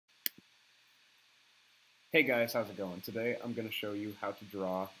Hey guys, how's it going? Today I'm going to show you how to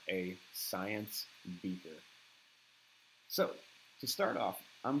draw a science beaker. So, to start off,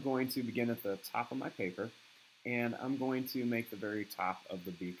 I'm going to begin at the top of my paper and I'm going to make the very top of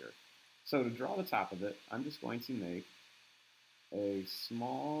the beaker. So to draw the top of it, I'm just going to make a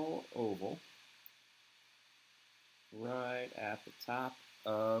small oval right at the top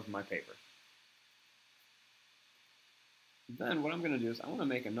of my paper. Then what I'm going to do is I want to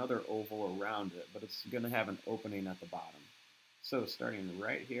make another oval around it, but it's going to have an opening at the bottom. So starting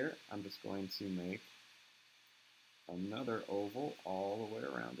right here, I'm just going to make another oval all the way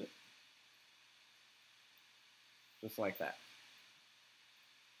around it, just like that.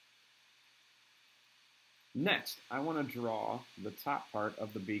 Next, I want to draw the top part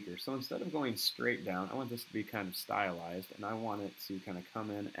of the beaker. So instead of going straight down, I want this to be kind of stylized, and I want it to kind of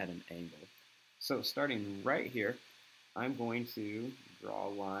come in at an angle. So starting right here, I'm going to draw a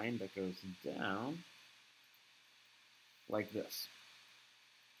line that goes down like this.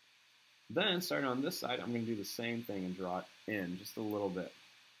 Then, starting on this side, I'm going to do the same thing and draw it in just a little bit.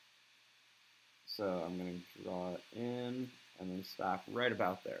 So I'm going to draw it in and then stop right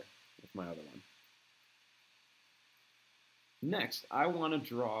about there with my other one. Next, I want to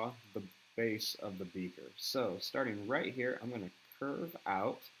draw the base of the beaker. So starting right here, I'm going to curve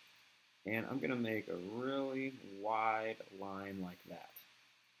out and I'm going to make a really wide line like that.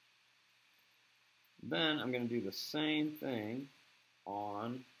 Then I'm going to do the same thing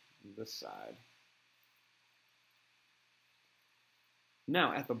on this side.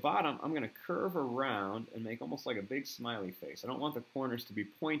 Now at the bottom, I'm going to curve around and make almost like a big smiley face. I don't want the corners to be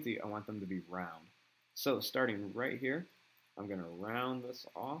pointy, I want them to be round. So starting right here, I'm going to round this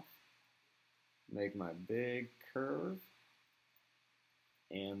off, make my big curve,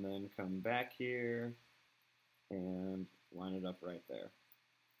 and then come back here and line it up right there.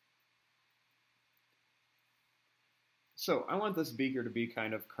 So I want this beaker to be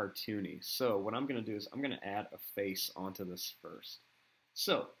kind of cartoony. So what I'm going to do is I'm going to add a face onto this first.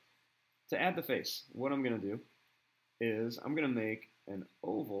 So to add the face, what I'm going to do is I'm going to make an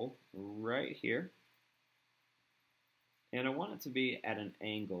oval right here. And I want it to be at an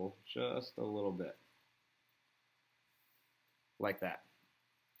angle just a little bit. Like that.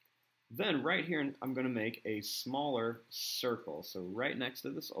 Then right here, I'm going to make a smaller circle. So right next to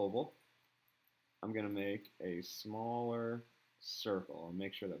this oval, I'm going to make a smaller circle and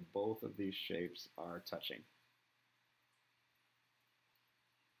make sure that both of these shapes are touching.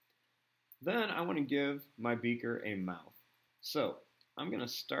 Then I want to give my beaker a mouth. So I'm going to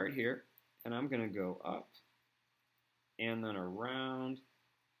start here and I'm going to go up and then around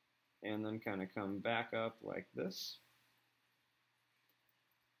and then kind of come back up like this.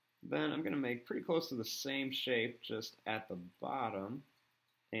 Then I'm going to make pretty close to the same shape just at the bottom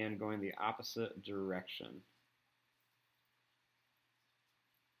and going the opposite direction.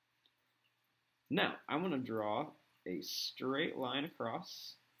 Now, I want to draw a straight line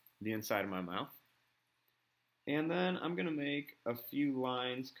across the inside of my mouth. And then I'm going to make a few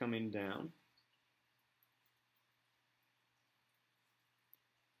lines coming down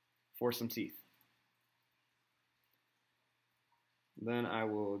for some teeth. Then I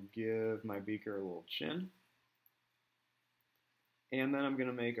will give my beaker a little chin. And then I'm going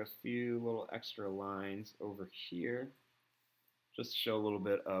to make a few little extra lines over here just to show a little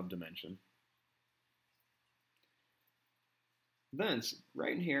bit of dimension. Then,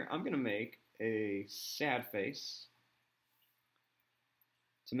 right in here, I'm going to make a sad face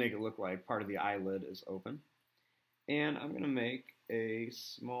to make it look like part of the eyelid is open. And I'm going to make a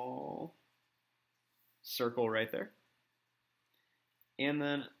small circle right there. And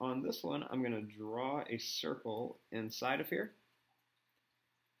then on this one, I'm going to draw a circle inside of here.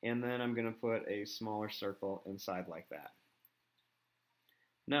 And then I'm going to put a smaller circle inside like that.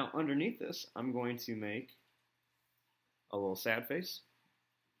 Now, underneath this, I'm going to make a little sad face.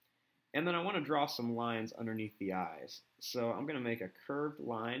 And then I want to draw some lines underneath the eyes. So I'm going to make a curved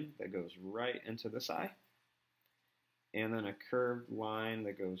line that goes right into this eye. And then a curved line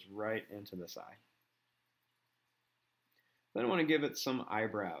that goes right into this eye. Then I want to give it some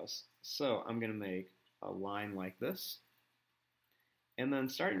eyebrows. So I'm going to make a line like this. And then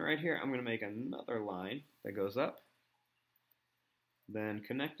starting right here, I'm going to make another line that goes up. Then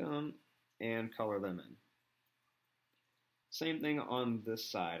connect them and color them in. Same thing on this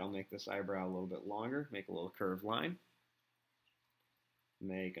side. I'll make this eyebrow a little bit longer, make a little curved line.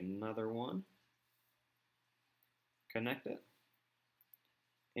 Make another one. Connect it.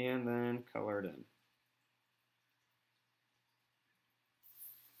 And then color it in.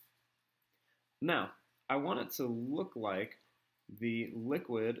 Now, I want it to look like the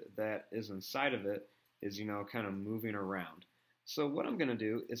liquid that is inside of it is, kind of moving around. So what I'm going to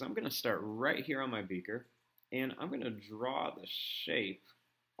do is I'm going to start right here on my beaker, and I'm going to draw the shape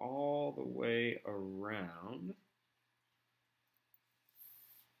all the way around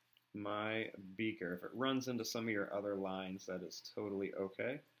my beaker. If it runs into some of your other lines, that is totally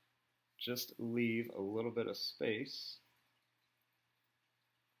okay. Just leave a little bit of space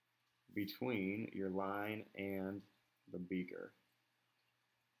between your line and the beaker.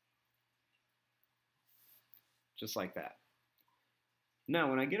 Just like that. Now,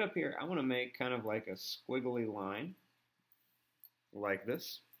 when I get up here, I want to make kind of like a squiggly line, like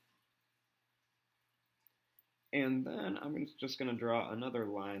this. And then I'm just going to draw another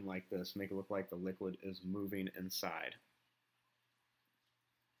line like this, make it look like the liquid is moving inside.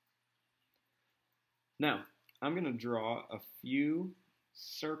 Now, I'm going to draw a few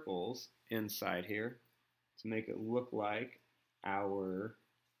circles inside here to make it look like our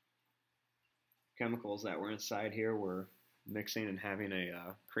chemicals that were inside here were mixing and having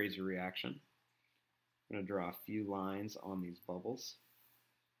a crazy reaction. I'm going to draw a few lines on these bubbles.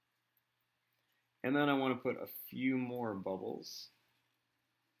 And then I want to put a few more bubbles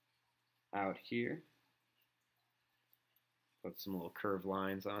out here. Put some little curved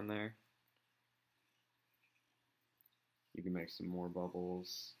lines on there. You can make some more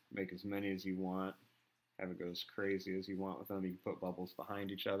bubbles, make as many as you want, have it go as crazy as you want with them. You can put bubbles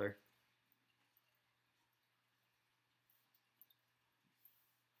behind each other.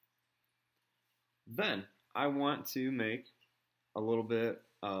 Then I want to make a little bit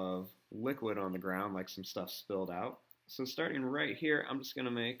of liquid on the ground, like some stuff spilled out. So starting right here, I'm just going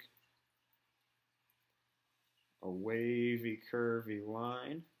to make a wavy, curvy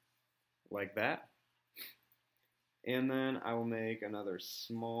line like that. And then I will make another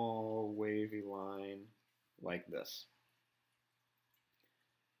small wavy line like this.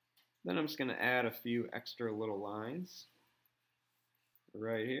 Then I'm just going to add a few extra little lines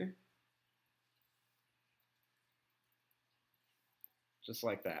right here. Just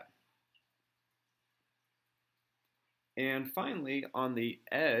like that. And finally, on the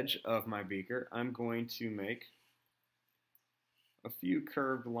edge of my beaker, I'm going to make a few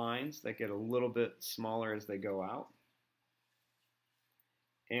curved lines that get a little bit smaller as they go out.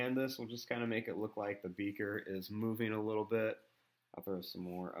 And this will just kind of make it look like the beaker is moving a little bit. I'll throw some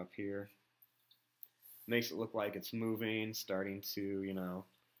more up here. Makes it look like it's moving, starting to,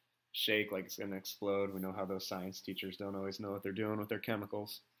 shake like it's going to explode. We know how those science teachers don't always know what they're doing with their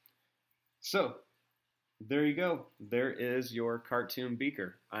chemicals. So, there you go. There is your cartoon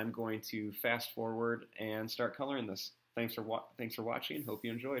beaker. I'm going to fast forward and start coloring this. Thanks for watching. Hope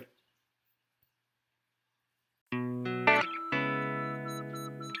you enjoyed.